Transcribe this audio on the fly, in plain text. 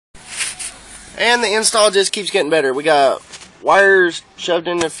And the install just keeps getting better. We got wires shoved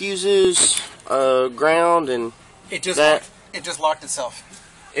in the fuses, ground, and it just locked itself.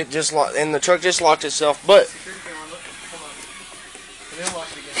 It just locked, and the truck just locked itself. But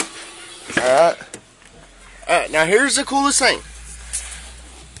alright, now here's the coolest thing.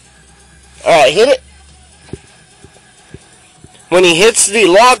 Alright, hit it. When he hits the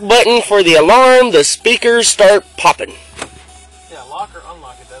lock button for the alarm, the speakers start popping. Yeah, lock or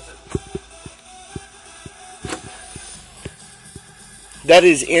unlock it does it. That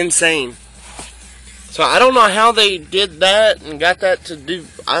is insane. So I don't know how they did that and got that to do.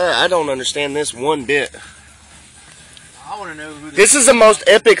 I don't understand this one bit. I want to know who this is the most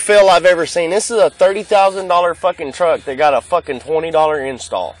epic fail I've ever seen. This is a $30,000 fucking truck that got a fucking $20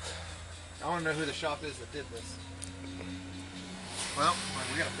 install. I want to know who the shop is that did this. Well,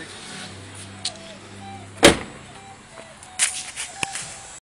 we gotta fix it.